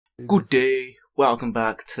Good day, welcome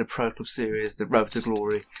back to the Pro Club Series, the Road to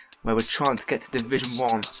Glory, where we're trying to get to Division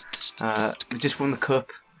 1. We just won the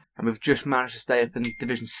Cup, and we've just managed to stay up in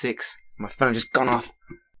Division 6. My phone's just gone off.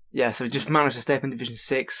 Yeah, so we just managed to stay up in Division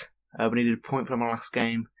 6. We needed a point from our last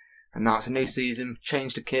game, and now it's a new season,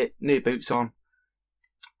 changed the kit, new boots on.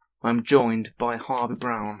 I'm joined by Harvey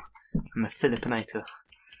Brown and the Filipinator.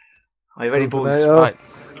 Are you ready, boys? Right.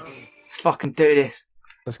 Let's fucking do this.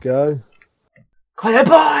 Let's go. Come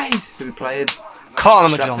on, boys! Who we playing? Carl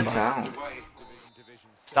Stratford Majombo. Town.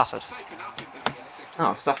 Stafford.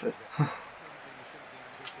 Oh, Stafford.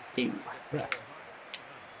 Ew. Yeah.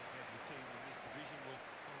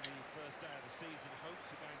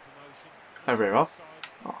 Over here, off.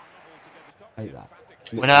 Oh. Hate that.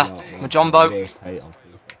 Winner, Majombo.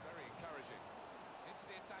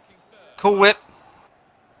 Cool whip.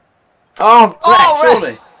 Oh, Oh, Brett,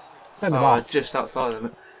 surely! Send him Oh, off. just outside of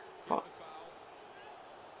it. Oh.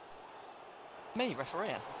 Me, referee.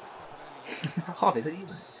 Harvey, is that you,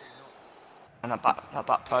 mate? And that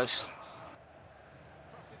back post.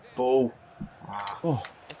 Ball. Ah. Oh.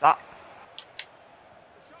 If that.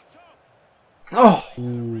 Oh!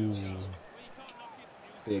 Ooh.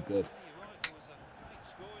 Be good.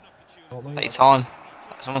 Oh, Take your time.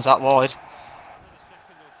 Someone's that wide.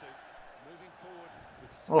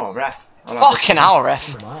 Oh, ref. I like Fucking hell,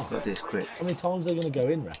 ref. Come on. Got this quick. How many times are they going to go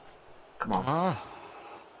in, ref? Come on. Ah.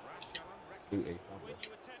 Booty.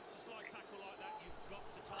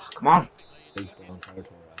 Come on. He's on territory,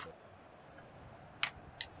 I think.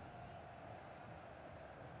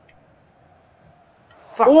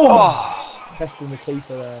 Fuck. Oh. Testing the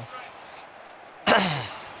keeper there.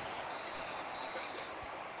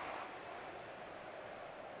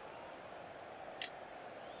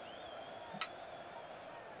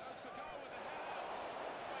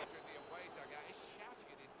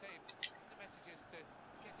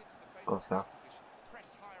 What's that?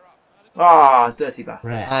 Ah, dirty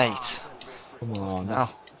bastard. Ref. Mate. Come on. No.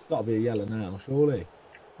 It's got to be a yellow now, surely.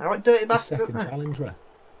 I like dirty bastards, Second isn't it? challenge, ref.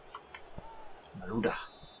 Maluda.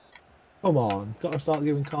 Come on. Got to start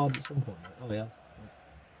giving cards at some point. Oh, yeah.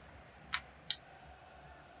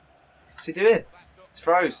 What's he doing? It's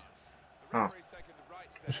froze. Oh.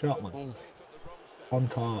 A shot, man. On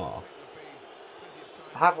car.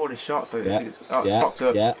 I have already shot, so Yeah. it's Yeah. fucked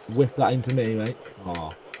up. Yeah. Whip that into me, mate.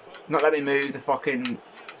 Oh. It's not letting me move the fucking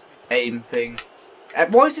aim thing.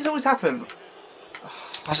 Why does this always happen?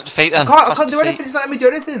 Pass it to feet then. I Pass can't it do to anything, feet. it's not letting me do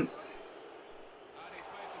anything.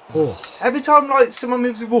 Oh. Every time like someone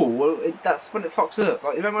moves the wall, well, that's when it fucks up.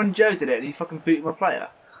 Like, remember when Joe did it and he fucking booted my player?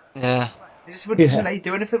 Yeah. He just wouldn't Yeah. let you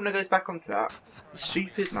do anything when it goes back onto that. It's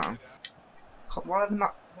stupid, man. Why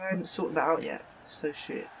haven't sorted that out yet? It's so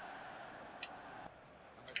shit.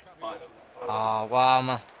 Oh, wow,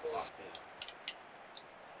 man.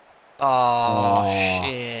 Oh,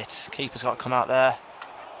 shit. Keeper's got to come out there.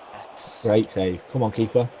 Yes. Great save. Come on,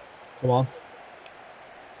 keeper. Come on.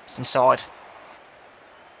 It's inside.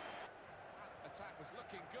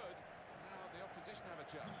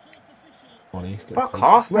 Come on, Heath. Fuck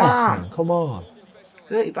off, Ref, man. Come on.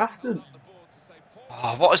 Dirty bastards.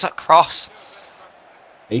 Oh, what is that cross?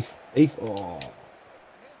 Heath. Heath. Oh.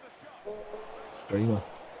 Dreamer.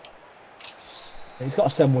 He's got to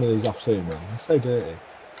send one of these off soon, man. He's so dirty.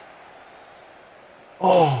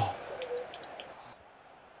 Oh.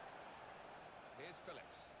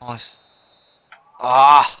 Nice.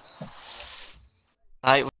 Ah!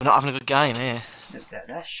 Mate, we're not having a good game here.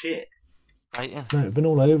 That's shit. Frustrating. No, we've been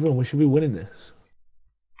all over and we should be winning this.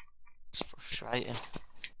 It's frustrating.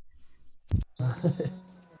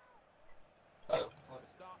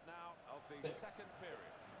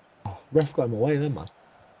 Oh, ref got him away then, man.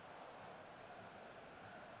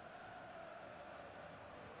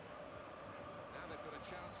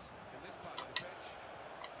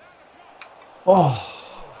 Oh.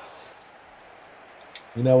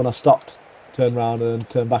 You know when I stopped, turned round and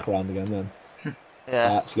turned back around again then? I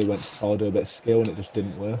Yeah. actually went to try to do a bit of skill and it just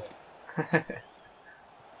didn't work.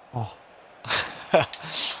 Oh.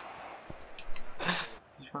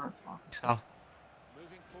 So. A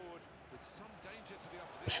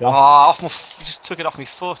Oh, shot. off my. You just took it off my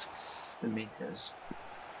foot. The meters.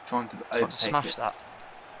 Trying to I to overtake smash it. that.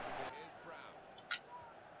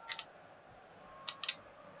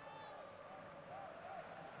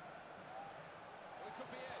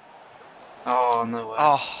 Oh, no way.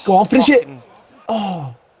 Oh. Go on, finish it. fucking-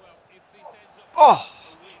 Oh. Oh.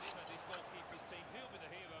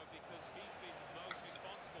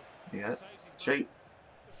 Yeah. Shoot.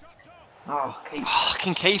 Oh, keep.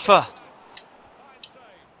 Fucking keeper.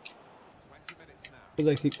 Because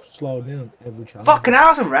they keep slowing down every chance. Fucking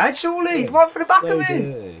hell's a red, surely! Right for the back So of me!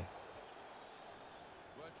 dirty.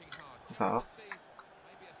 Half.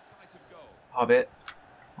 Hobbit.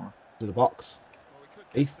 Nice. To the box.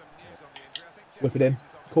 Heath. Whip it in.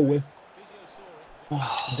 Cool whip.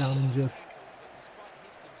 Oh, down injured.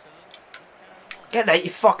 Get there,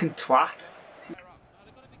 you fucking twat.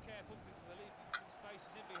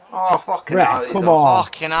 Oh, fucking Ref, hell. come on.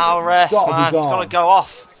 Fucking hell, ref, Gotta be man. He's got to gone. go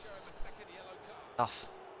off. Off.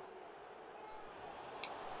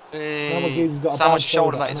 He's got a Sam, bad what's your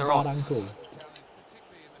shoulder, shoulder mate? Is and it a bad wrong? ankle.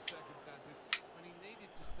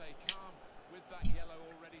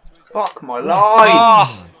 Fuck my Ref. life.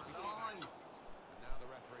 Oh,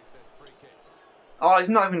 Oh, he's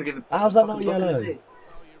not even going to give a How's that not fucking booking, is yellow? he?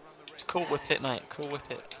 cool whip it, mate. Cool whip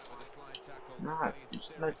it. No,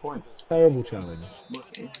 there's no point. Terrible challenge.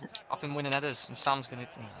 I've been winning headers, and Sam's going to...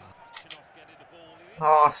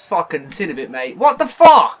 Oh, it's fucking sin a bit, mate. What the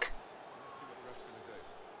fuck?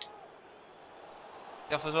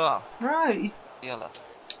 You off as well? No, he's Yellow.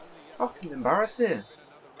 fucking embarrassing.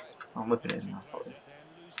 I'm whipping it in now. Fuck this.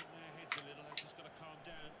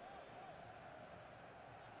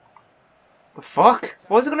 The fuck?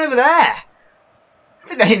 Why is it going over there?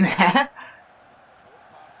 It's not in there.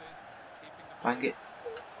 Bang it.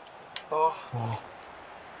 Oh. Oh.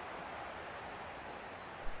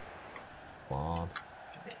 Come on.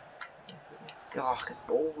 God, good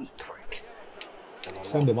ball, you prick.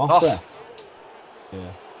 Send him off Oh. there.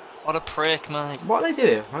 Yeah. What a prick, mate. What are they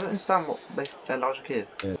doing? I don't understand what their logic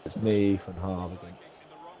is. Yeah, it's me and Harv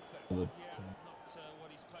again.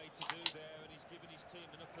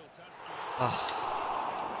 Oh.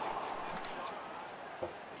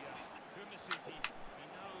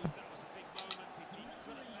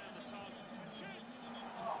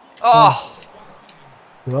 Oh.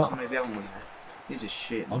 Right. Maybe I haven't won this. He's just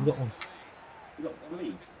shit. I've got one.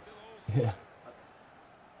 Yeah.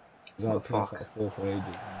 What the I've fuck? got 4 for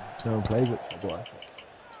ages. No one plays it for what?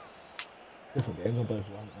 Different games on both,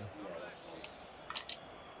 aren't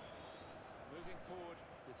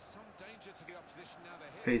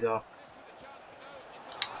Please are.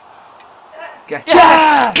 Get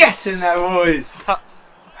Yes! Get in there, boys!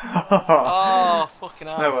 Oh, fucking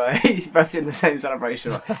hell. No way. He's both doing the same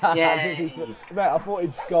celebration. they? Yeah. Mate, I thought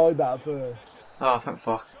he'd skied that first. Oh, thank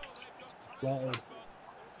fuck. Like,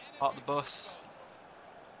 Park the bus.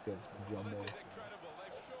 against Majombo.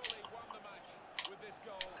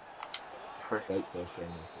 Prick. Great first game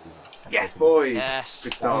of the season. Yes, boys. Yes.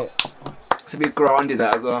 Good start. It's a bit grindy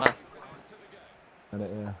that as well. And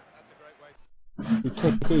it, yeah. We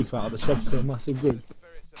kicked Keith out of the Chelsea massive group.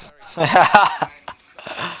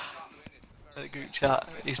 The group chat.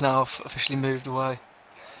 He's now officially moved away.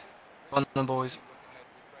 Run them, boys.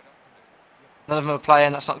 None of them are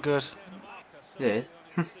playing. That's not good. It is.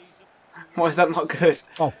 Why is that not good?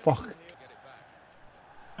 Oh, fuck.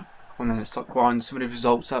 Well, then let's start grinding some of the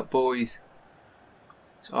results out, boys.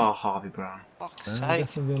 Oh, Harvey Brown. Fuck's I'm sake.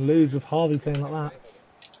 definitely going to lose with Harvey playing like that.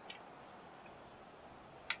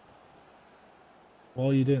 Why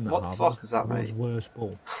are you doing that, What the Harvey? fuck is that, That's mate? worst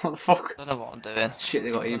ball. What the fuck? I don't know what I'm doing. Shit,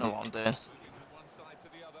 they got I don't know even. what I'm doing.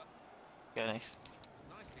 Go, Neith.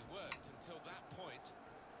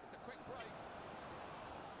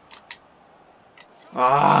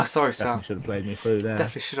 Ah, sorry, Sam. Definitely should have played me through there.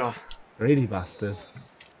 Definitely should have. Greedy bastard.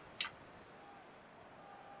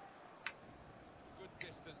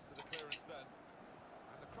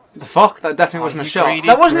 The fuck? That definitely Oh, wasn't a you shot. greedy,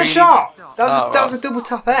 That wasn't a greedy. shot! That was, Oh, that was right. a double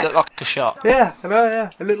tap It X. looked like a shot. Yeah, I know, yeah.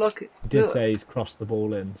 It looked like it. He did Look, say he's crossed the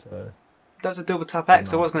ball in, so... that was a double tap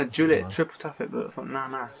X. I No, was going to duel it, no. triple tap it, but I thought,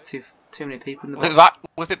 nah, it's too many people in the Whip back. it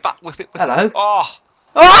back. Whip it back. Whip it. Whip it. Hello? Oh.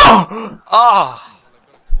 Oh! Oh.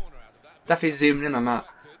 Definitely zoomed in on that.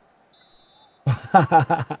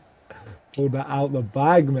 Pulled that out the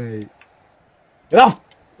bag, mate. Get off!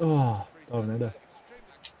 Oh, darn header.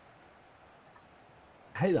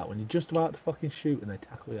 I hate that when you're just about to fucking shoot and they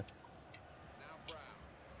tackle you.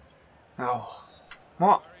 Oh.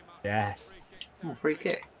 What? Yes. Oh, free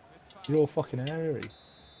kick. You're all fucking airy.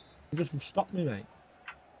 You just stop me, mate.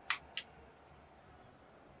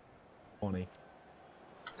 Funny.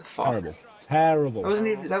 The fuck? Terrible. Terrible. That wasn't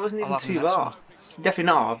even I'll have too the next bar. Definitely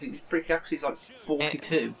not. Free kick actually is like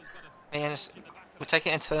 42. Man, we're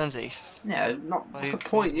taking it in turns, Eve. No, not. What's the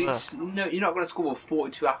point? You know, you're not going to score with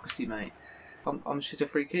 42 accuracy, mate. I'm just a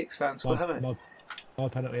free kicks fan, so have it. My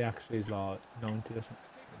penalty actually is like 90 or something.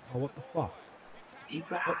 Oh, what the fuck?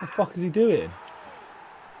 Ibra. What the fuck is he doing?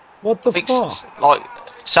 What the fuck? Like,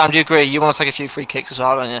 Sam, do you agree? You want to take a few free kicks as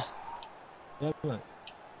well, don't you? Yeah, mate.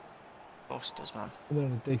 Of course it does, man. They're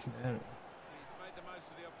in a decent area.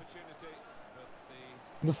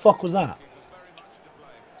 What the fuck was that?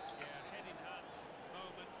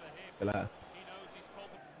 See you later.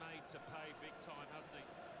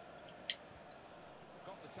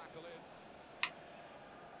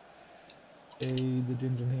 Hey, the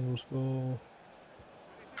ginger heel score.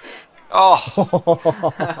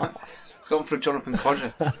 Oh! It's gone for Jonathan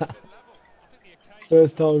Codger.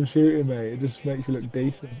 First time shooting, mate. It just makes you look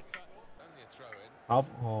decent.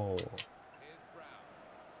 Oh.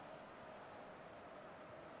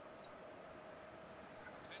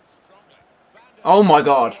 Oh my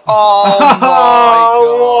god. Oh my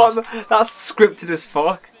god! What? That's scripted as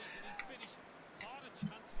fuck.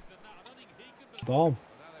 Bomb.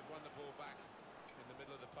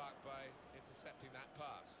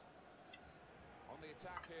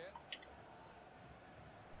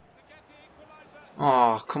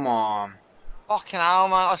 Oh, come on. Fucking hell,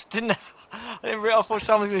 man! I didn't realise I thought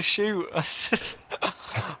someone was gonna shoot.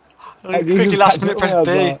 I You quickly just last catch minute up, press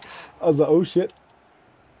mate. B. I was like, oh shit.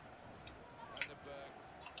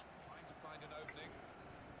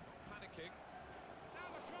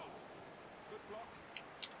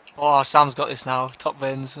 Oh, Sam's got this now. Top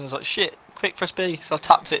bins. And I was like, shit, quick press B. So I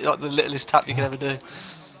tapped it like the littlest tap you could ever do.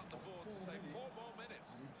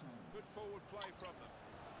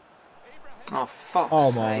 Oh, fuck's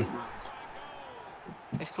Oh, sake. my.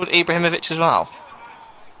 It's called Ibrahimovic as well.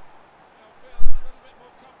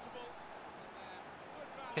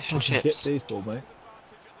 Fish and Fucking chips. these ball, mate.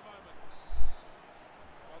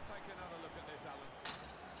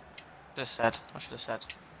 Just said. I should have said.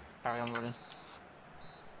 Carry on running.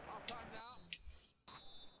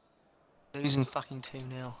 Losing fucking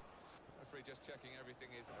 2-0.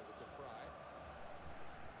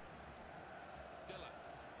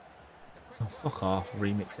 Oh, fuck off.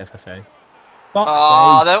 Remix FFA.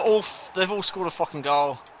 Ah, Fuck's they've all scored a fucking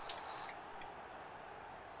goal.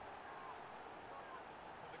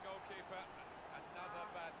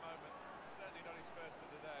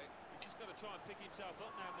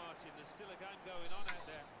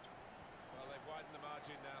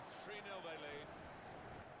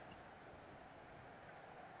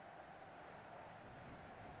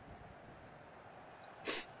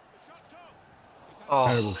 Oh,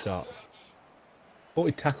 Terrible shot. Thought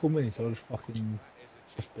he tackled me, so I just fucking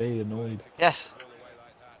just be annoyed. yes.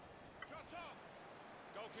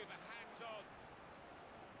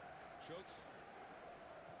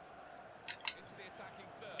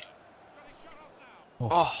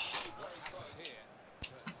 Oh,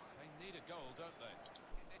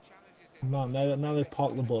 Man, now they've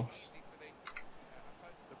parked the bus.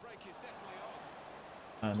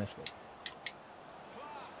 And this one.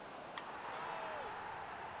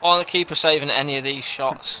 on the keeper saving any of these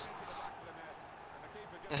shots.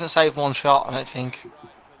 He hasn't saved one shot, I don't think.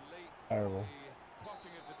 Terrible.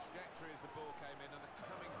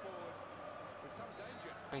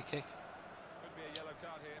 Free kick.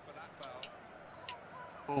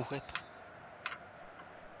 Oh, whip.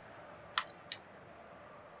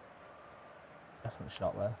 Definite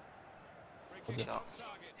shot there. Good shot.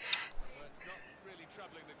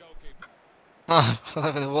 Oh, I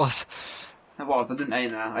don't think it was. It was, I didn't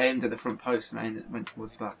aim there. I aimed at the front post and it went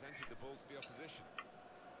towards the back.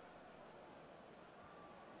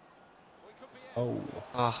 Oh.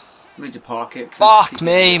 Oh. I need to park it. Fuck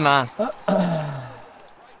me, man. 5-0.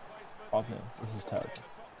 This is terrible.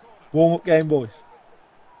 Warm up game, boys.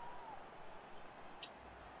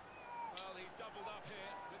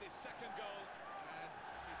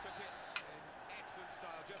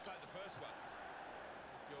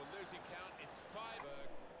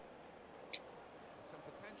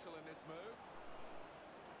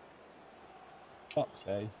 Fuck's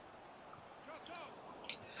sake.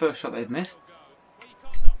 First shot they've missed.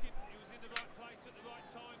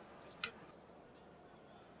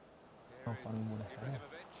 Can't find him with a header.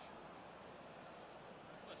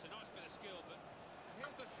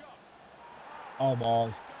 Oh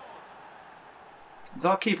my. Has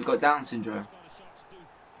our keeper got Down syndrome?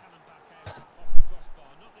 I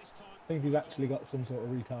think he's actually got some sort of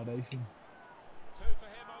retardation.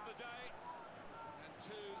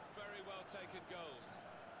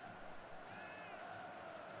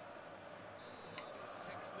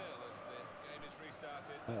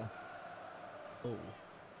 Oh.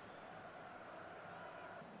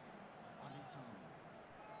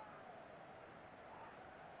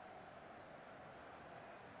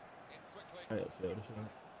 Right upfield, isn't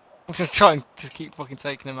it? I'm just trying to keep fucking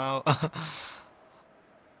taking him out.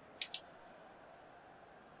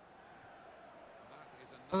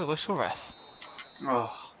 Oh, the whistle ref.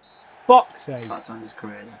 Oh, Fuck's sake. that time's his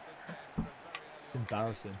career then.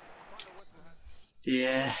 Embarrassing.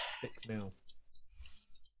 Yeah. 6-0.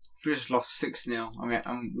 We just lost 6-0. I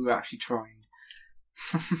mean, we were actually trying.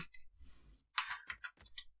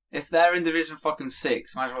 If they're in Division fucking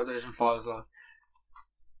 6, imagine what Division 5 is like.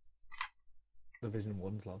 Division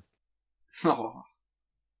 1's like. Oh.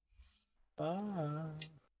 Ah.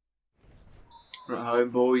 We're at home,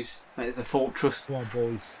 boys. It's a fortress. Come on,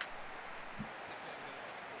 boys.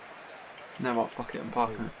 No, what? Fuck it. I'm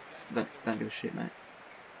parking it. Don't give a shit, mate.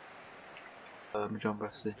 Majombo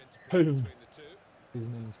FC. Boom. His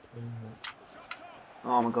name's Boom.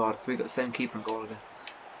 Oh my god, we got the same keeper and goal again.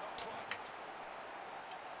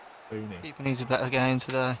 Booney. Keeper needs a better game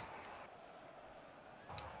today.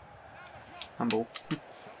 Handball.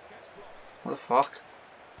 What the fuck?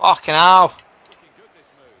 Fucking hell!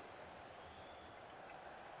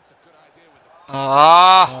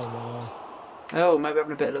 Ah! Oh, wow. Oh, maybe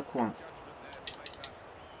having a bit of luck once.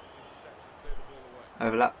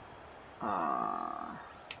 Overlap. Ah.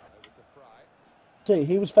 See,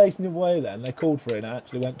 he was facing the other way then. They called for it and I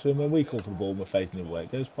actually went to him when we called for the ball and we're facing the other way.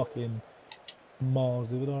 It goes fucking miles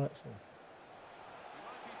the other direction.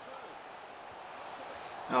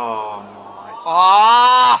 Oh my.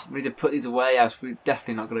 Ah! We need to put these away, else we're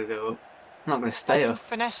definitely not going to go up. I'm not going to stay up.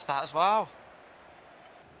 Finesse that as well.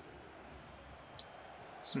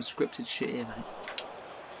 Some scripted shit here, mate.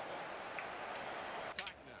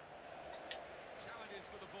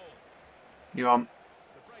 You're on.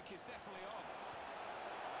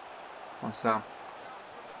 On Sam.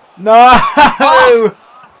 No!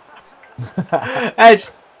 Edge!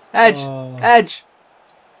 Edge! Oh. Edge!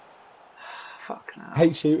 Fuck no. I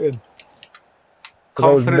hate shooting.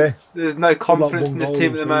 Confidence. There's no confidence in this one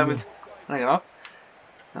team at the goal, moment. Hang on.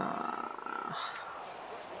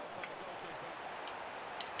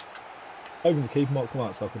 Hoping the keeper might come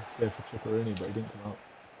out so I could go for Chipperini, but he didn't come out.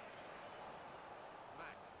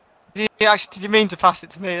 Did you mean to pass it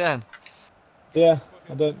to me then? Yeah,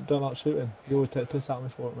 I don't like shooting. You always take the piss out of me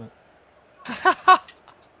for it, mate.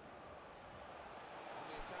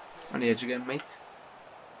 On the edge again, mate.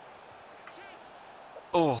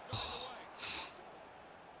 Oh.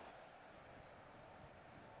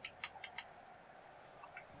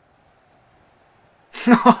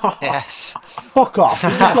 Yes. Fuck off! He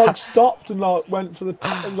just like stopped and like went for the.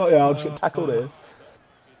 I was like, yeah, I'll just get tackled here.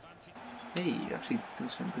 Hey, he actually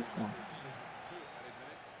does some good ones.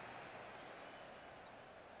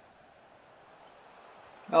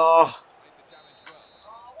 Oh.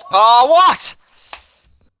 Oh, what?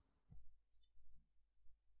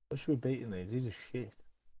 I should have beaten these. These are shit.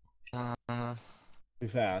 To be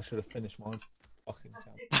fair, I should have finished mine. Fucking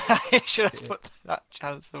chance. You should have put that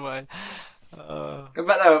chance away. I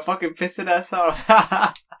bet they were fucking pissing us off.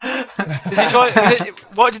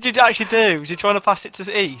 What did you actually do? Was you trying to pass it to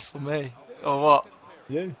E for me? Or what?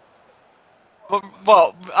 You?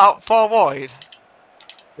 What? Out far wide?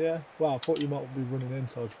 Yeah. Well, I thought you might be running in,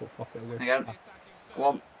 so I just thought, fuck it. Again.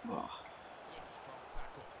 One. Oh.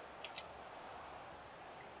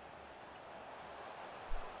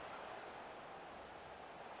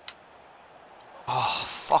 Oh,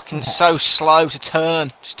 fucking so slow to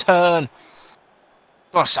turn. Just turn.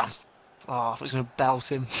 Go on, Sam. Oh, I thought he was going to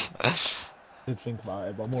belt him. I did think about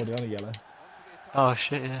it, but I'm already on a yellow. Oh,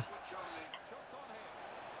 shit, yeah.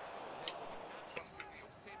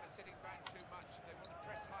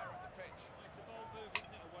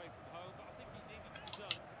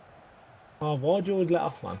 Oh, why'd you always let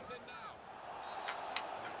off, man?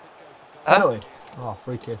 Oh, Oh,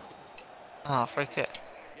 free kick. free kick.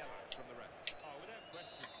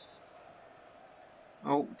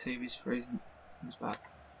 Oh, TV's freezing. That's bad.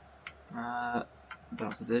 I don't know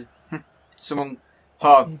what to do. Someone,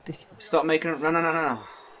 oh, stop making it. No.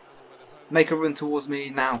 Make a run towards me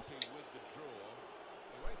now.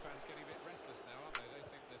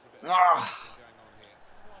 Ah.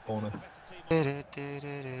 Corner.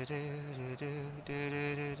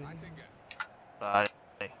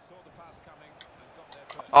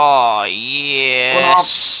 Oh,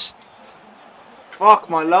 yes. Fuck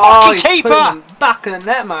my life! Fucking keeper! Put him back in the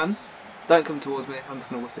net, man. Don't come towards me. I'm just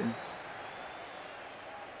gonna whip it in.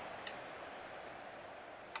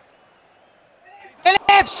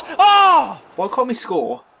 Phillips! Oh! Why can't we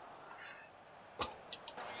score?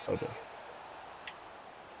 Okay.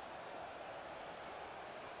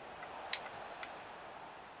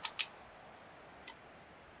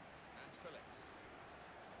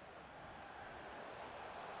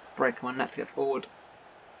 Break my neck to get forward.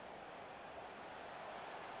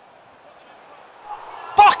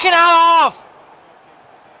 Fucking hell off!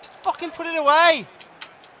 Just fucking put it away!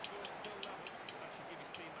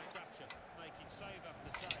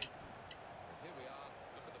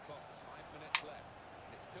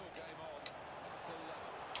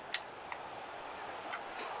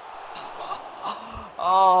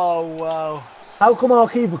 Oh, wow. How come our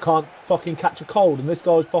keeper can't fucking catch a cold and this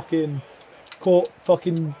guy's fucking caught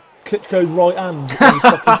fucking Klitschko's right hand in his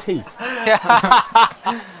fucking teeth?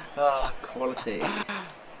 Quality.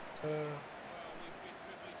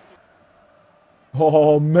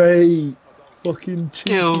 Oh, mate. Fucking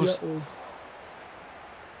cheeky Skills. that was.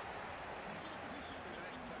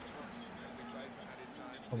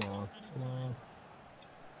 Come on, come on.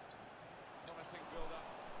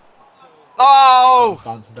 Oh!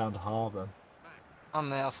 Bouncing down the harbour. I'm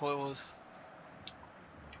there, I thought it was.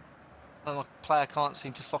 Oh, my player can't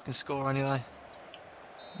seem to fucking score anyway.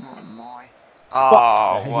 Oh my.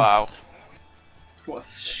 Oh, sake. wow. What a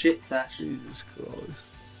shit sash. Jesus Christ.